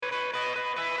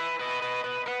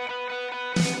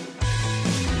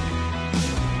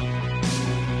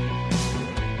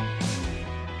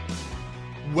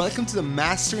Welcome to the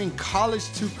Mastering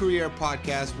College to Career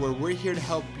podcast, where we're here to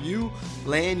help you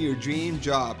land your dream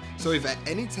job. So if at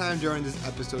any time during this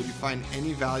episode you find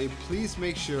any value, please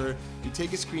make sure you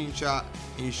take a screenshot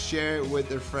and you share it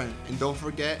with a friend. And don't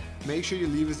forget, make sure you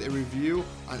leave us a review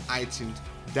on iTunes.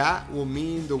 That will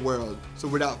mean the world. So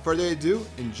without further ado,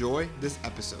 enjoy this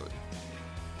episode.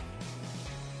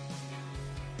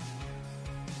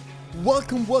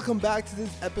 Welcome back to this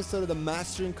episode of the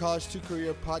Mastering College to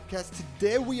Career podcast.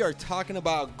 Today we are talking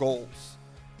about goals.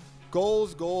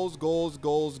 Goals,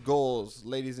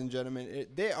 ladies and gentlemen.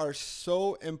 They are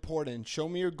so important. Show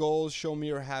me your goals, show me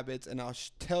your habits, and I'll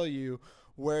tell you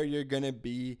where you're going to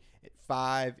be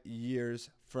 5 years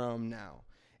from now.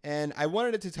 And I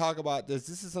wanted to talk about this.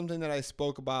 This is something that I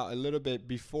spoke about a little bit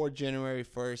before January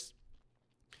 1st.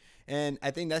 And I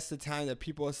think that's the time that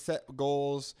people set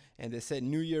goals and they set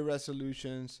New Year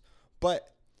resolutions.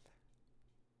 But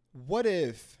what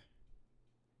if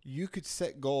you could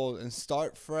set goals and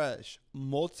start fresh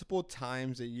multiple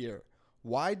times a year?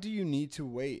 Why do you need to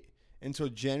wait until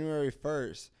January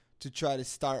 1st to try to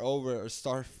start over or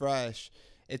start fresh?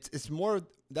 It's more,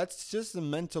 that's just a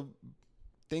mental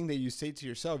thing that you say to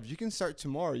yourself. You can start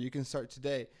tomorrow. You can start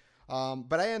today.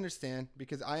 But I understand,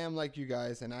 because I am like you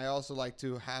guys, and I also like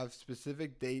to have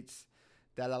specific dates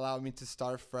that allow me to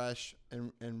start fresh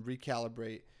and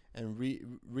recalibrate and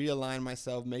realign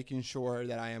myself, making sure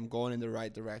that I am going in the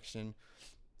right direction.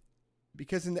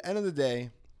 Because in the end of the day,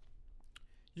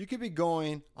 you could be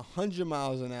going 100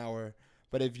 miles an hour,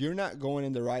 but if you're not going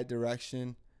in the right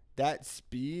direction, that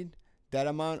speed, that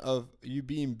amount of you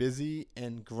being busy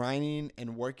and grinding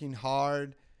and working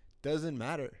hard doesn't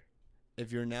matter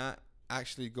if you're not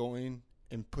actually going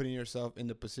and putting yourself in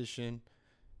the position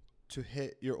to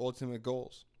hit your ultimate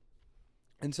goals.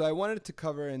 And so I wanted to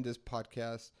cover in this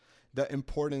podcast the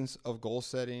importance of goal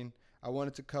setting. I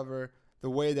wanted to cover the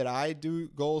way that I do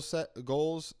goals,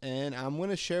 and I'm going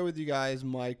to share with you guys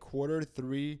my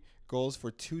Q3 goals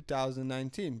for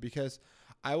 2019, because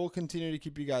I will continue to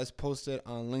keep you guys posted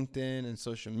on LinkedIn and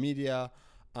social media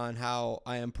on how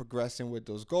I am progressing with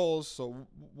those goals. So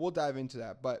we'll dive into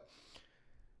that. But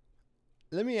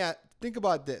let me think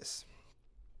about this.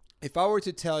 If I were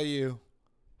to tell you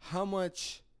how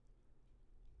much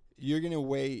you're going to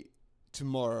weigh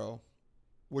tomorrow,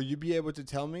 will you be able to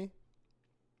tell me?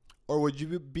 Or would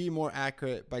you be more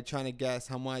accurate by trying to guess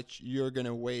how much you're going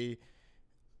to weigh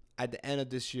at the end of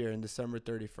this year in December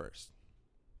 31st?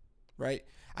 Right?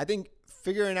 I think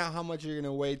figuring out how much you're going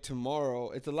to weigh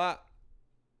tomorrow, it's a lot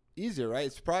easier, right?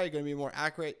 It's probably going to be more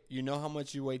accurate. You know how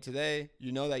much you weigh today.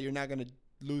 You know that you're not going to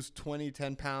lose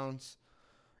 10 pounds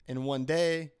in one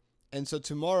day. And so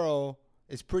tomorrow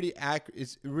is pretty accurate.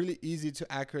 It's really easy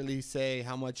to accurately say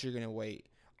how much you're going to weigh.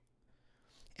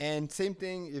 And same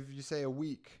thing if you say a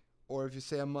week or if you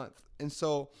say a month. And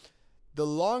so the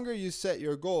longer you set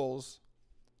your goals,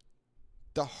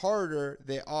 the harder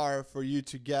they are for you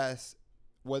to guess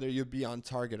whether you'll be on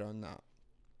target or not.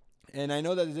 And I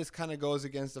know that this kind of goes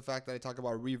against the fact that I talk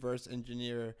about reverse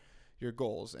engineer your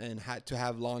goals and to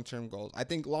have long-term goals. I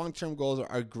think long-term goals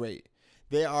are great.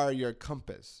 They are your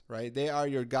compass, right? They are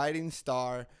your guiding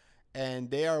star,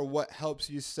 and they are what helps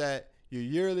you set your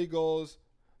yearly goals,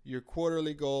 your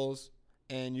quarterly goals,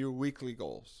 and your weekly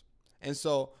goals. And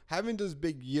so having those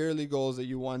big yearly goals that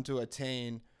you want to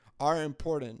attain are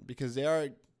important, because they are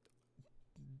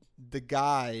the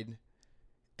guide,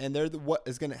 and they're what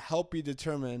is going to help you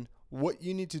determine what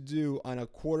you need to do on a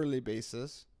quarterly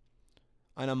basis,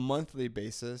 on a monthly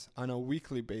basis, on a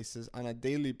weekly basis, on a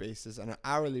daily basis, on an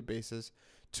hourly basis,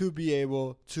 to be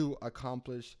able to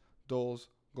accomplish those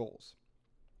goals.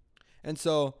 And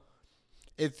so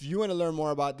if you want to learn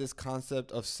more about this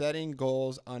concept of setting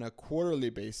goals on a quarterly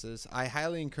basis, I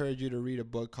highly encourage you to read a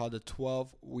book called The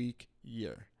 12-Week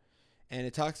Year. And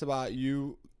it talks about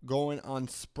you going on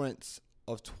sprints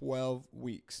of 12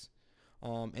 weeks,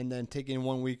 and then taking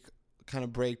 1 week kind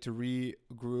of break to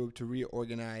regroup, to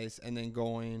reorganize, and then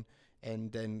going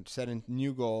and then setting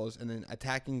new goals and then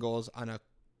attacking goals on a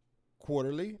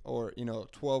quarterly or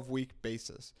 12-week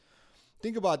basis.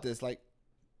 Think about this, like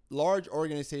large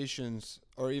organizations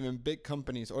or even big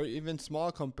companies or even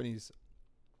small companies,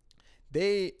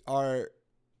 they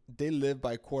live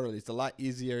by quarterly. It's a lot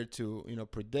easier to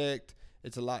predict.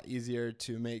 It's a lot easier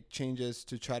to make changes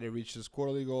to try to reach those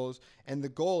quarterly goals. And the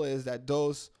goal is that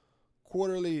those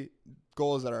quarterly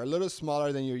goals that are a little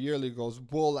smaller than your yearly goals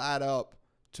will add up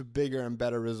to bigger and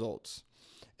better results.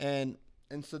 And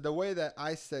so the way that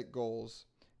I set goals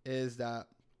is that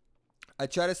I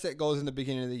try to set goals in the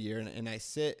beginning of the year, and I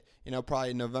sit,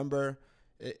 probably November,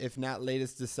 if not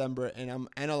latest December, and I'm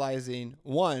analyzing,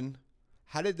 one,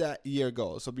 how did that year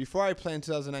go? So before I plan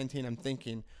 2019, I'm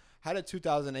thinking, how did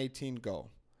 2018 go?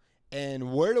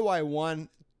 And what do I want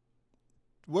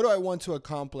to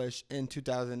accomplish in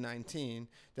 2019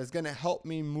 that's going to help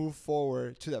me move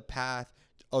forward to the path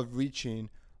of reaching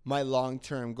my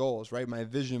long-term goals, right? My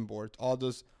vision board, all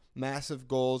those massive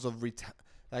goals of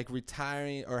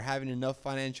retiring or having enough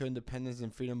financial independence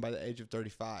and freedom by the age of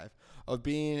 35, of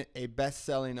being a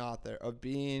best-selling author, of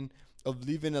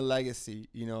leaving a legacy,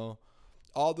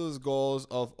 all those goals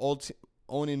of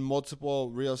owning multiple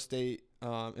real estate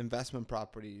investment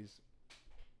properties,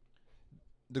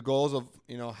 the goals of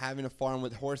having a farm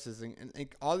with horses, and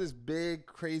all these big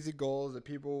crazy goals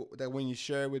that when you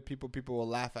share it with people will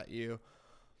laugh at you.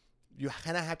 You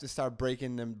kind of have to start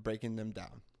breaking them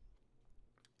down.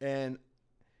 And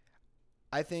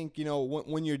I think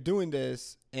when you're doing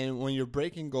this and when you're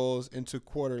breaking goals into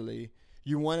quarterly,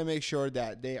 you want to make sure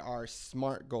that they are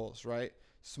SMART goals, right?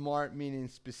 SMART meaning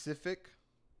specific,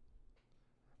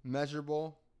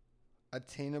 measurable,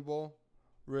 attainable,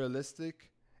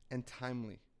 realistic, and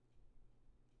timely,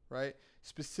 right?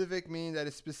 Specific meaning that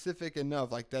it's specific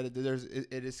enough, like that it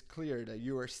is clear that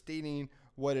you are stating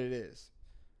what it is.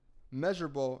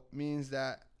 Measurable means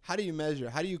that how do you measure?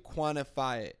 How do you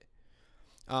quantify it?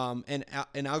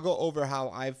 And I'll go over how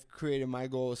I've created my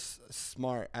goals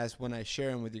SMART as when I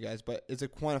share them with you guys, but it's a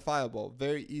quantifiable,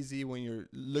 very easy when you're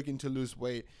looking to lose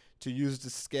weight to use the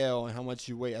scale and how much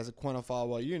you weigh as a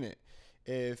quantifiable unit.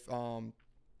 If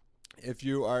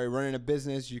you are running a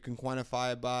business, you can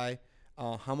quantify it by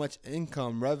how much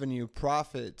income, revenue,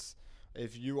 profits.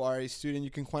 If you are a student,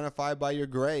 you can quantify it by your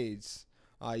grades.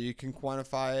 You can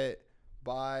quantify it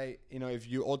by, if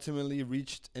you ultimately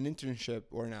reached an internship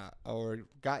or not, or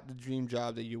got the dream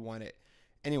job that you wanted.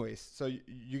 Anyways, so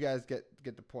you guys get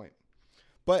the point.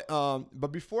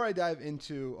 But before I dive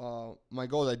into my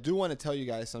goals, I do want to tell you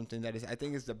guys something that I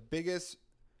think is the biggest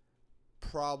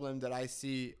problem that I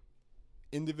see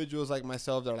individuals like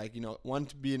myself that are want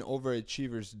to be an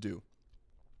overachievers do.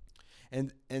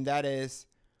 And that is,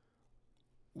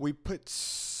 we put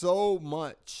so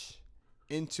much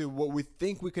into what we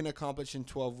think we can accomplish in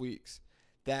 12 weeks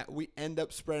that we end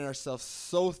up spreading ourselves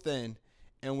so thin,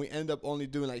 and we end up only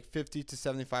doing 50 to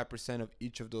 75% of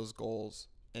each of those goals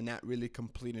and not really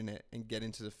completing it and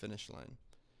getting to the finish line.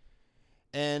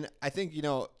 And I think,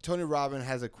 Tony Robbins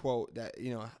has a quote that,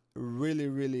 really,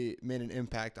 really made an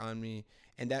impact on me.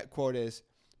 And that quote is,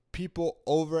 people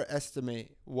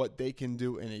overestimate what they can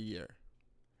do in a year,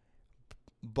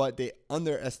 but they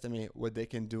underestimate what they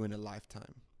can do in a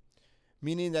lifetime.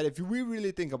 Meaning that if we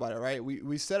really think about it, right,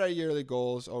 we set our yearly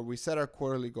goals or we set our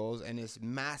quarterly goals, and it's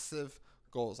massive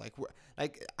goals.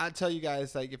 I tell you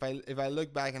guys, if I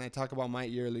look back and I talk about my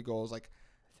yearly goals,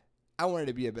 I wanted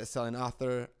to be a best-selling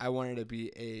author. I wanted to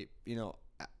be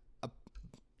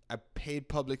a paid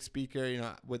public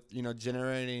speaker, with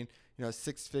generating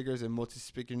 6 figures in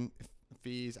multi-speaking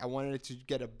fees. I wanted to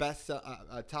get a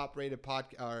top-rated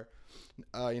podcast, or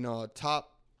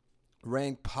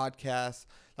top-ranked podcast.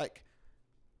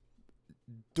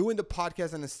 Doing the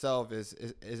podcast in itself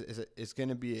is going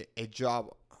to be a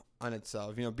job on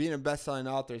itself. Being a best-selling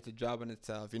author is a job on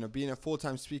itself. Being a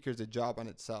full-time speaker is a job on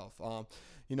itself.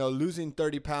 Losing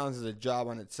 30 pounds is a job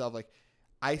on itself.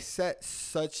 I set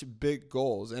such big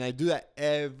goals, and I do that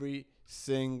every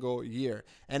single year.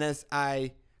 And as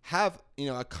I have,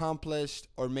 accomplished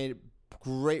or made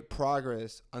great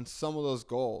progress on some of those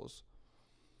goals,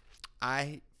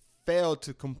 I failed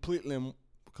to completely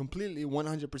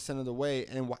 100% of the way.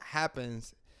 And what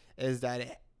happens is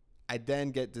that I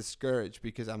then get discouraged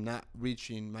because I'm not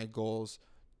reaching my goals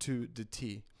to the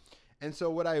T. And so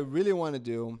what I really want to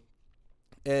do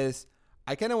is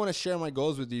I kind of want to share my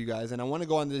goals with you guys, and I want to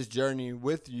go on this journey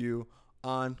with you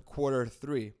on quarter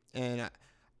 3. And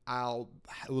I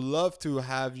would love to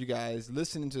have you guys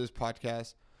listening to this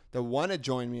podcast that want to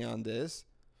join me on this,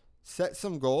 set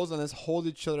some goals, and let's hold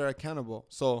each other accountable.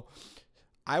 So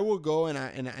I will go and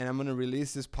I'm going to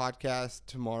release this podcast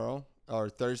tomorrow or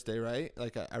Thursday, right?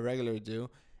 Like I regularly do.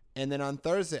 And then on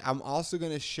Thursday, I'm also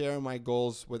going to share my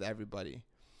goals with everybody.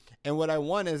 And what I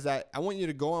want is that I want you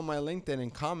to go on my LinkedIn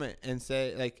and comment and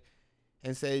say that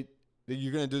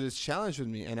you're going to do this challenge with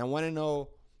me. And I want to know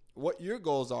what your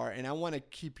goals are, and I want to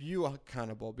keep you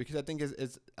accountable, because I think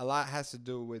it's a lot has to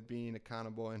do with being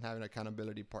accountable and having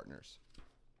accountability partners.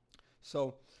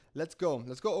 So let's go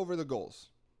over the goals.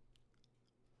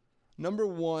 Number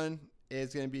 1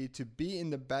 is going to be in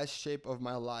the best shape of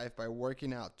my life by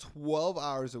working out 12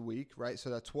 hours a week, right? So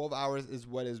that 12 hours is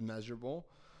what is measurable,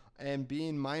 and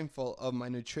being mindful of my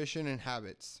nutrition and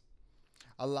habits,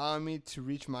 allowing me to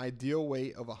reach my ideal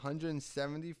weight of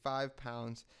 175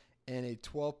 pounds and a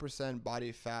 12%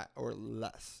 body fat or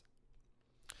less.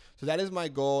 So that is my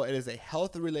goal. It is a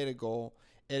health related goal.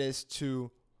 It is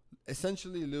to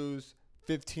essentially lose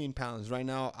 15 pounds. Right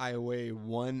now I weigh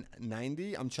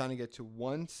 190. I'm trying to get to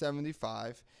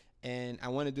 175, and I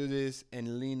want to do this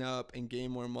and lean up and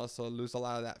gain more muscle, lose a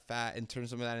lot of that fat and turn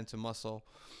some of that into muscle.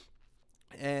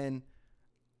 And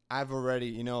I've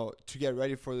already, to get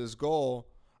ready for this goal,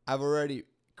 I've already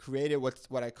created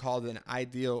what I called an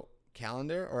ideal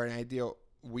calendar or an ideal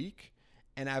week.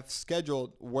 And I've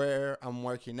scheduled where I'm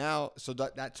working out, so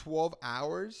that 12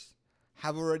 hours,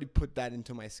 have already put that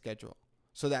into my schedule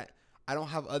so that I don't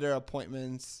have other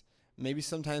appointments. Maybe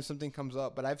sometimes something comes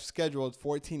up, but I've scheduled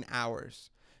 14 hours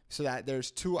so that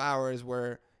there's 2 hours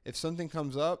where if something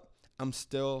comes up, I'm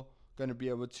still going to be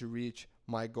able to reach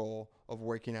my goal of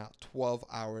working out 12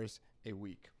 hours a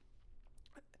week.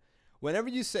 Whenever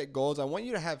you set goals, I want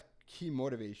you to have key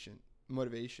motivation.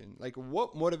 Like,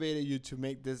 what motivated you to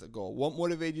make this a goal? What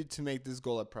motivated you to make this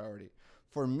goal a priority?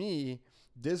 For me,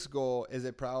 this goal is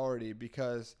a priority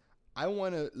because I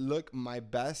want to look my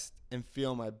best and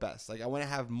feel my best. Like, I want to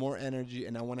have more energy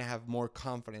and I want to have more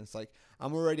confidence. Like,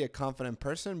 I'm already a confident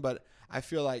person, but I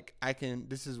feel like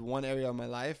this is one area of my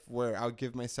life where I'll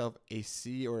give myself a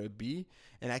C or a B,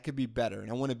 and I could be better. And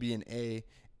I want to be an A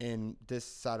in this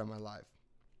side of my life.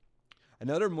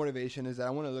 Another motivation is that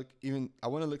I want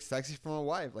to look sexy for my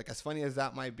wife. Like, as funny as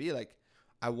that might be, like,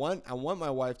 I want my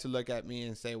wife to look at me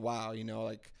and say, wow,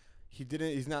 like,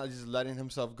 he's not just letting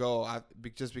himself go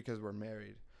just because we're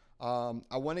married.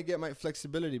 I want to get my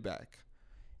flexibility back,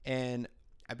 and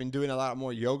I've been doing a lot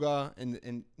more yoga,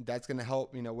 and that's going to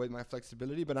help, with my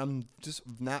flexibility, but I'm just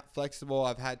not flexible.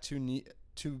 I've had two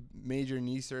major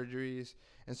knee surgeries.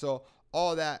 And so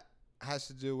all that has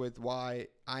to do with why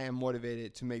I am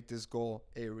motivated to make this goal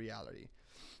a reality.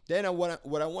 Then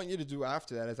what I want you to do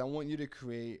after that is I want you to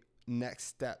create next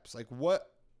steps. Like, what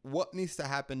needs to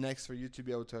happen next for you to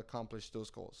be able to accomplish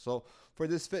those goals? So for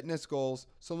this fitness goals,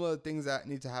 some of the things that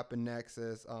need to happen next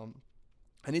is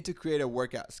I need to create a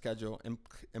workout schedule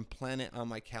and plan it on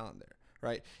my calendar,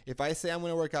 right? If I say I'm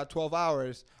going to work out 12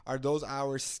 hours, are those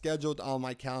hours scheduled on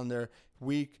my calendar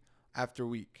week after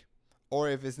week? Or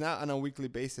if it's not on a weekly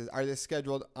basis, are they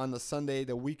scheduled on the Sunday,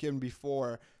 the weekend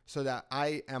before, so that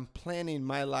I am planning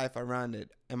my life around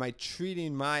it? Am I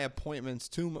treating my appointments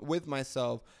with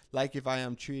myself like if I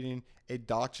am treating a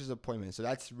doctor's appointment? So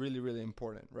that's really, really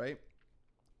important, right?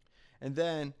 And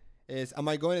then am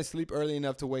I going to sleep early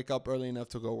enough to wake up early enough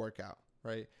to go work out,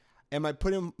 right? Am I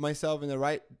putting myself in the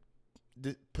right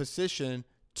position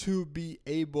to be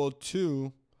able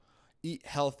to eat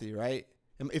healthy, right?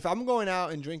 If I'm going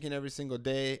out and drinking every single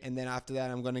day, and then after that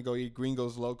I'm going to go eat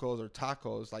Gringos Locos or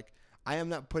tacos, like, I am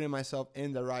not putting myself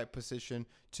in the right position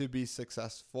to be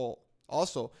successful.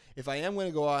 Also, if I am going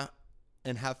to go out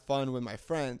and have fun with my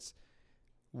friends,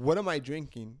 what am I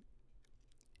drinking?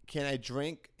 Can I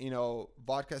drink,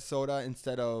 vodka soda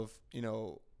instead of,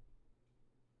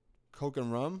 Coke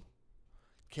and rum?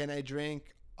 Can I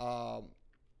drink a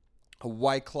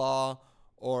White Claw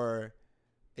or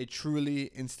a Truly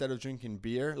instead of drinking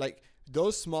beer? Like,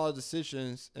 those small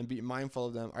decisions and be mindful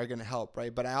of them are going to help,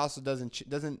 right? But I also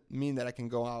doesn't mean that I can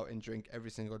go out and drink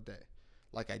every single day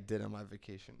like I did on my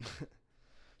vacation.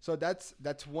 So that's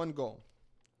one goal.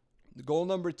 The goal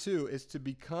number 2 is to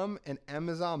become an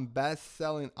Amazon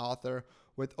best-selling author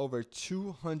with over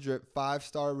 200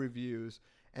 5-star reviews,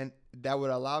 and that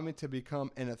would allow me to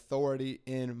become an authority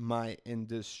in my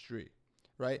industry,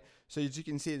 right? So as you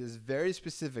can see, it is very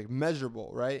specific, measurable,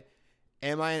 right?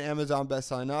 Am I an Amazon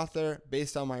best-selling author?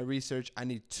 Based on my research, I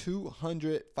need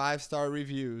 200 5-star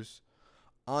reviews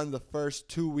on the first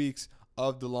 2 weeks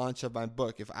of the launch of my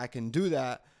book. If I can do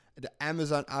that, the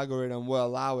Amazon algorithm will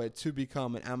allow it to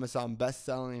become an Amazon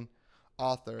best-selling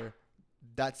author.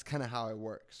 That's kind of how it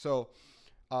works. So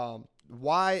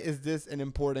why is this an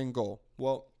important goal?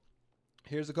 Well,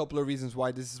 here's a couple of reasons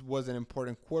why this was an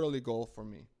important quarterly goal for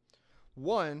me.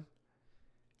 One,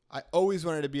 I always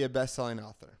wanted to be a best-selling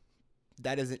author.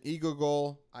 That is an ego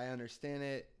goal. I understand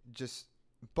it.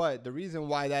 But the reason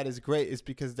why that is great is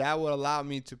because that will allow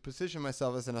me to position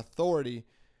myself as an authority,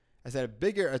 as a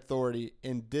bigger authority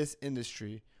in this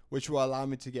industry, which will allow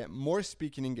me to get more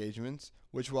speaking engagements,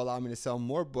 which will allow me to sell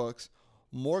more books,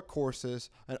 more courses,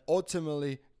 and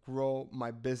ultimately grow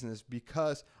my business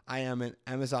because I am an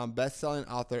Amazon best-selling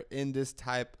author in this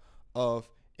type of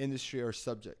industry or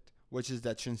subject, which is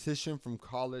that transition from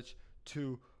college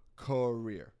to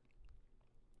career.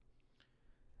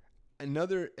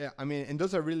 and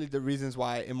those are really the reasons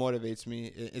why it motivates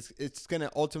me. It's going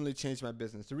to ultimately change my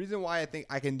business. The reason why I think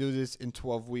I can do this in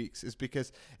 12 weeks is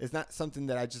because it's not something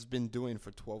that I just been doing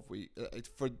for 12 weeks.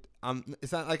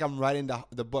 It's not like I'm writing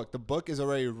the book. The book is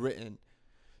already written.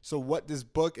 So what this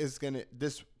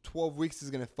 12 weeks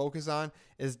is going to focus on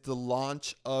is the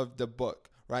launch of the book,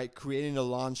 right? Creating a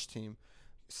launch team,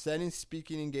 setting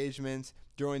speaking engagements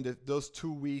during those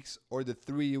 2 weeks or the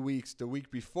 3 weeks, the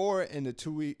week before and the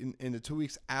 2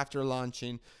 weeks after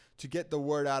launching, to get the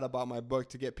word out about my book,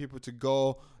 to get people to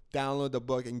go download the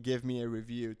book and give me a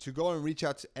review, to go and reach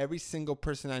out to every single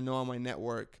person I know on my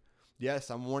network. Yes,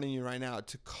 I'm warning you right now,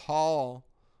 to call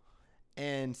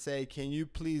and say, can you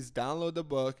please download the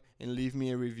book and leave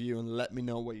me a review and let me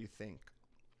know what you think.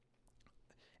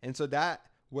 And so that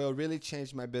will really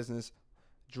change my business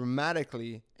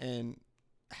dramatically and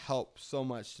help so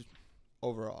much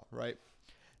overall, right?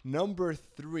 Number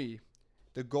 3,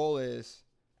 the goal is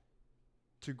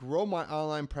to grow my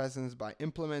online presence by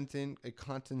implementing a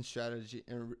content strategy,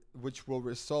 which will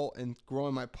result in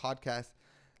growing my podcast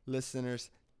listeners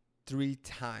 3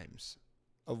 times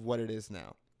of what it is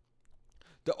now.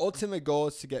 The ultimate goal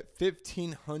is to get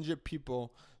 1,500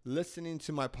 people listening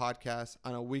to my podcast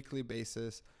on a weekly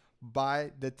basis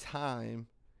by the time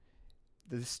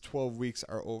these 12 weeks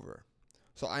are over.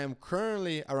 So I am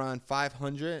currently around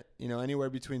 500, anywhere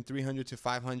between 300 to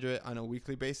 500 on a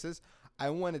weekly basis. I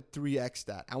want to 3x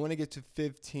that. I want to get to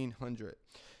 1,500.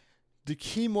 The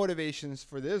key motivations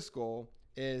for this goal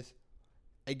is,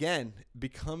 again,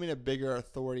 becoming a bigger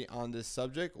authority on this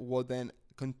subject will then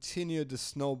continue the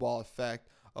snowball effect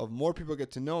of more people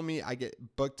get to know me. I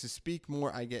get booked to speak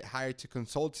more. I get hired to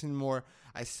consulting more.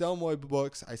 I sell more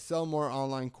books. I sell more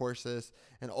online courses.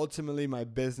 And ultimately, my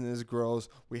business grows.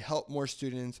 We help more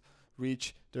students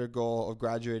reach their goal of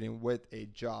graduating with a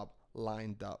job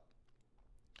lined up.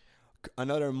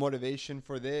 Another motivation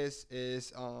for this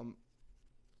is, I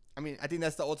think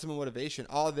that's the ultimate motivation.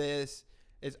 All this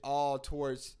is all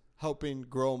towards helping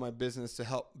grow my business,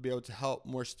 to be able to help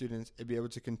more students and be able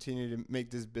to continue to make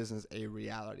this business a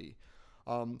reality.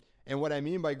 And what I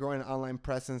mean by growing an online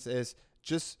presence is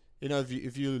just,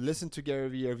 if you listen to Gary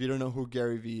Vee, or if you don't know who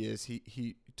Gary Vee is,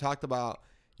 he talked about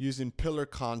using pillar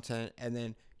content and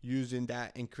then using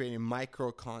that and creating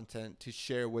micro content to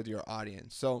share with your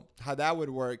audience. So how that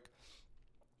would work,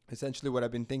 essentially what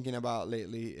I've been thinking about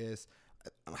lately is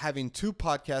having 2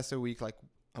 podcasts a week like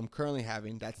I'm currently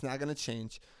having. That's not going to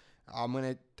change. I'm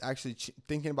going to actually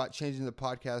thinking about changing the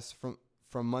podcast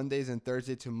from Mondays and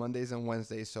Thursday to Mondays and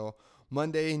Wednesdays. So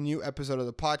Monday, new episode of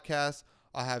the podcast.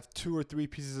 I'll have 2 or 3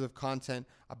 pieces of content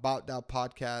about that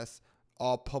podcast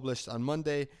all published on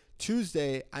Monday.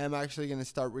 Tuesday, I am actually going to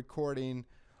start recording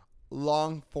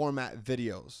long format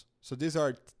videos. So these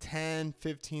are 10,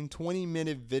 15,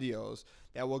 20-minute videos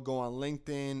that will go on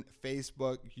LinkedIn,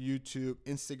 Facebook, YouTube,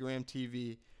 Instagram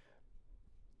TV,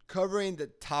 covering the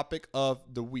topic of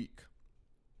the week.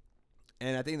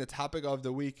 And I think the topic of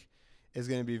the week is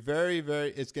going to be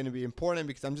it's going to be important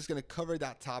because I'm just going to cover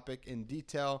that topic in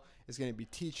detail. It's going to be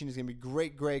teaching. It's going to be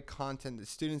great content that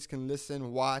students can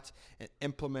listen, watch, and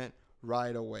implement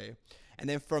right away. And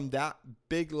then from that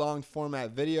big long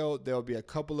format video, there will be a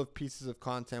couple of pieces of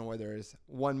content, whether it's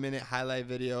 1-minute highlight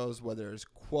videos, whether it's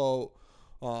quote,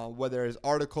 whether it's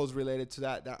articles related to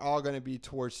that. They're all going to be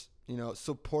towards,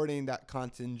 supporting that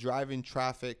content, driving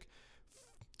traffic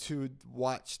to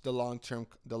watch the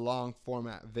long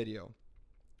format video.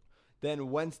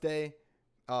 Then Wednesday,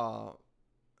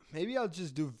 maybe I'll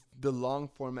just do the long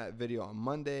format video on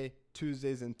Monday.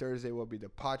 Tuesdays and Thursday will be the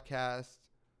podcast.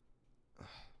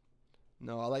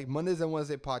 No, I like Mondays and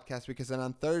Wednesday podcast because then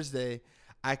on Thursday,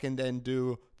 I can then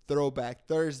do Throwback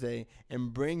Thursday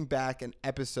and bring back an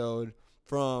episode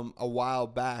from a while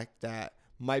back that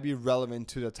might be relevant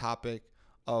to the topic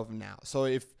of now. So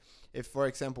if for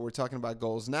example, we're talking about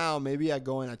goals now, maybe I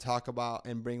go and I talk about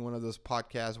and bring one of those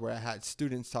podcasts where I had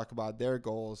students talk about their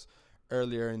goals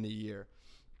earlier in the year.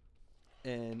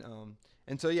 And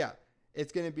so, yeah,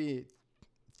 it's going to be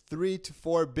 3 to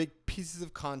 4 big pieces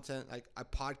of content. Like a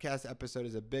podcast episode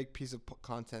is a big piece of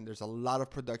content. There's a lot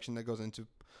of production that goes into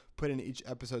putting each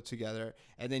episode together,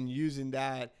 and then using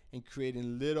that and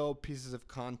creating little pieces of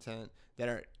content that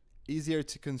are easier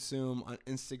to consume on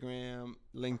Instagram,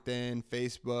 LinkedIn,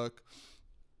 Facebook,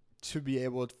 to be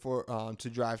able to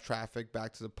drive traffic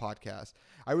back to the podcast.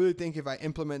 I really think if I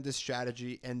implement this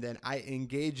strategy and then I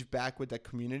engage back with the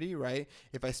community, right?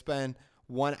 If I spend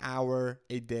 1 hour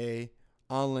a day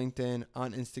on LinkedIn,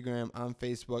 on Instagram, on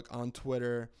Facebook, on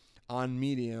Twitter, on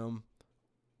Medium,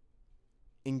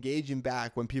 engaging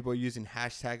back when people are using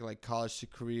hashtag like college to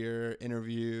career,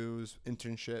 interviews,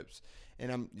 internships,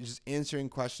 and I'm just answering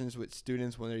questions with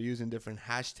students when they're using different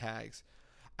hashtags.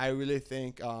 I really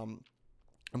think I'm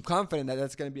confident that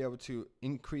that's going to be able to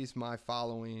increase my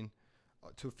following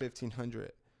to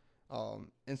 1,500.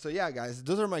 And so, yeah, guys,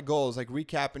 those are my goals. Like,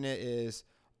 recapping it is,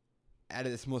 at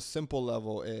its most simple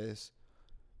level, is,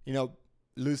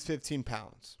 lose 15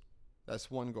 pounds.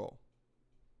 That's one goal.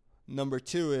 Number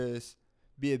 2 is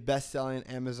be a best-selling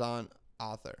Amazon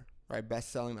author, right?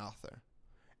 Best-selling author.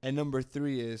 And number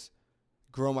 3 is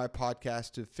grow my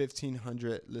podcast to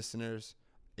 1,500 listeners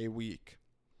a week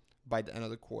by the end of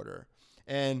the quarter.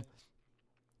 And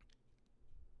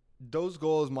those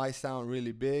goals might sound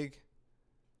really big,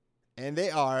 and they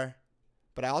are,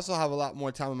 but I also have a lot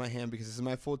more time on my hand because this is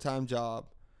my full-time job.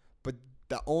 But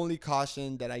the only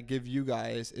caution that I give you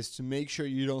guys is to make sure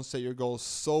you don't set your goals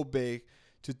so big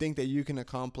to think that you can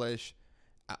accomplish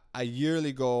a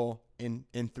yearly goal in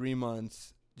 3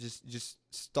 months. Just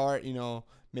start,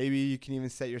 maybe you can even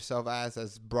set yourself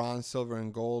as bronze, silver,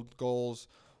 and gold goals,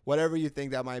 whatever you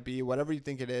think that might be, whatever you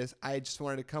think it is. I just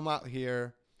wanted to come out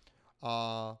here,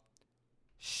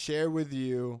 share with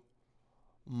you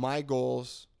my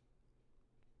goals,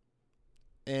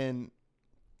 and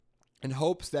in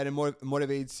hopes that it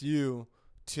motivates you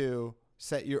to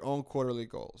set your own quarterly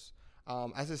goals.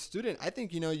 As a student, I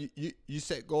think, you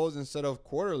set goals instead of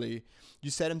quarterly. You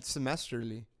set them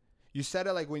semesterly. You set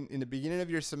it like when in the beginning of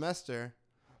your semester.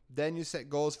 Then you set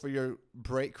goals for your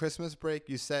Christmas break.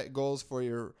 You set goals for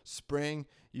your spring.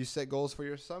 You set goals for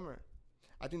your summer.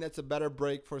 I think that's a better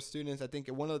break for students. I think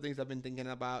one of the things I've been thinking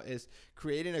about is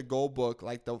creating a goal book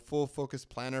like the Full Focus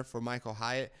Planner for Michael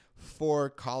Hyatt for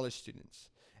college students,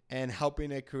 and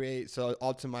helping it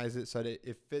optimize it so that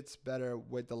it fits better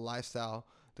with the lifestyle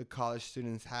the college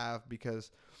students have, because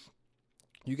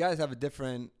you guys have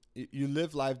you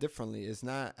live life differently. It's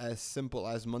not as simple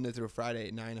as Monday through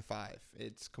Friday, 9 to 5.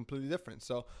 It's completely different.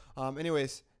 So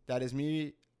anyways, that is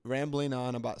me rambling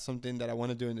on about something that I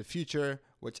want to do in the future,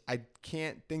 which I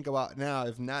can't think about now.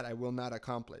 If not, I will not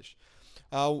accomplish.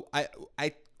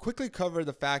 I quickly covered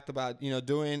the fact about,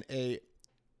 doing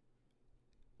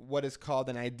what is called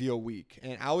an ideal week.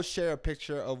 And I will share a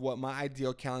picture of what my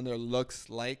ideal calendar looks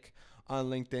like on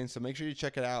LinkedIn. So make sure you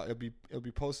check it out. It'll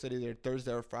be posted either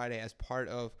Thursday or Friday as part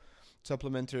of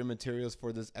supplementary materials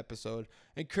for this episode.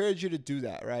 I encourage you to do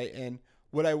that, right? And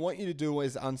what I want you to do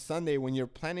is on Sunday, when you're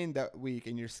planning that week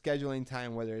and you're scheduling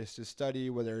time, whether it's to study,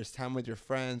 whether it's time with your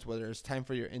friends, whether it's time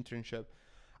for your internship,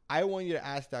 I want you to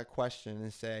ask that question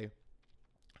and say,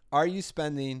 are you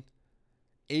spending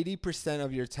 80%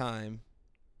 of your time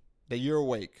that you're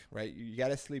awake, right? You got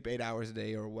to sleep 8 hours a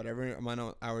day or whatever amount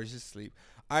of hours you sleep.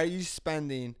 Are you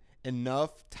spending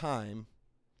enough time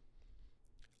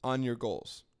on your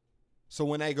goals? So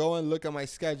when I go and look at my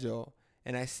schedule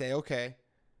and I say, okay,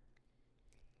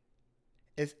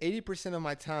 is 80% of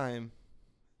my time,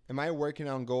 am I working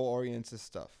on goal-oriented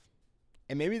stuff?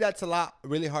 And maybe that's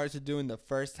really hard to do in the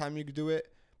first time you do it,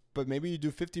 but maybe you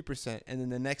do 50%, and then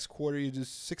the next quarter you do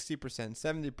 60%,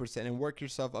 70%, and work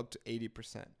yourself up to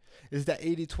 80%. It's that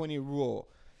 80-20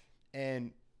 rule,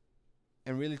 and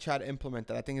really try to implement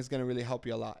that. I think it's going to really help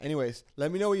you a lot. Anyways,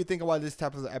 let me know what you think about this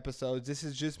type of episodes. This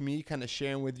is just me kind of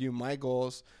sharing with you my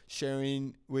goals,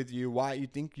 sharing with you why you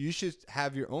think you should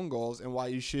have your own goals and why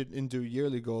you shouldn't do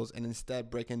yearly goals, and instead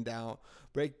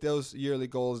break those yearly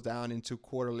goals down into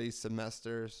quarterly,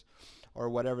 semesters, or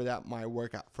whatever that might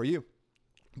work out for you.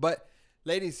 But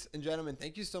ladies and gentlemen,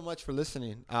 thank you so much for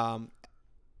listening. Want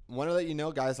to let you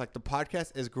know, guys, like the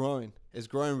podcast is growing. It's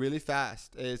growing really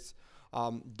fast. It's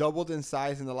doubled in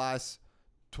size in the last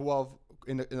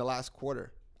in the last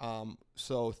quarter.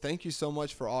 So thank you so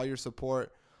much for all your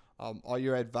support, all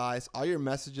your advice, all your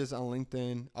messages on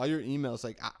LinkedIn, all your emails.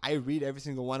 Like I read every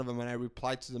single one of them and I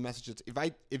reply to the messages.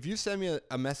 If you send me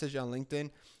a message on LinkedIn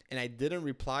and I didn't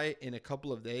reply in a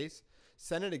couple of days,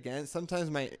 send it again. Sometimes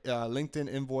my LinkedIn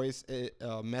invoice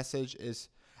message is,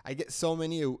 I get so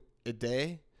many a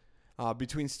day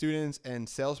between students and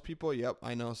salespeople. Yep,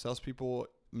 I know salespeople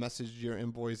message your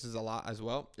invoices a lot as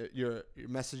well. Your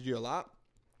message you a lot,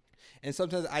 and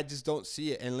sometimes I just don't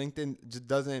see it, and LinkedIn just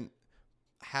doesn't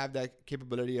have that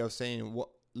capability of saying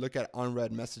look at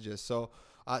unread messages. So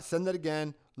send it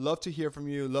again. Love to hear from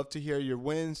you. Love to hear your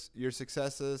wins, your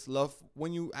successes. Love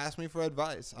when you ask me for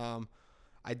advice.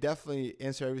 I definitely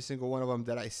answer every single one of them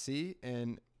that I see,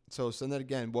 and so send that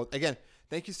again. Well, again,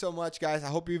 thank you so much, guys. I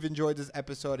hope you've enjoyed this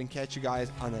episode, and catch you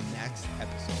guys on the next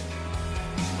episode.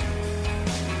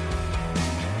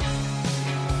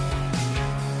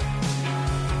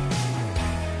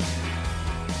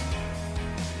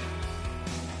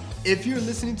 If you're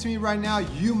listening to me right now,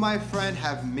 you, my friend,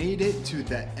 have made it to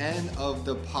the end of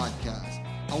the podcast.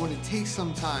 I want to take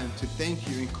some time to thank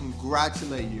you and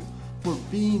congratulate you for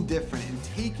being different and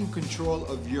taking control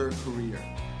of your career.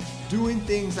 Doing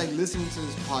things like listening to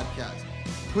this podcast,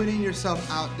 putting yourself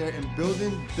out there and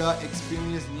building the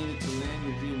experience needed to land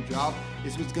your dream job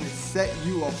is what's going to set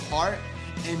you apart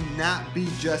and not be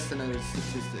just another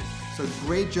statistic. So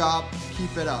great job,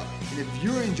 keep it up. And if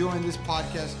you're enjoying this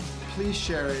podcast, please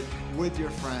share it with your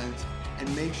friends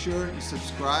and make sure you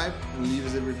subscribe and leave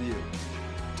us a review.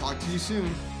 Talk to you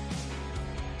soon.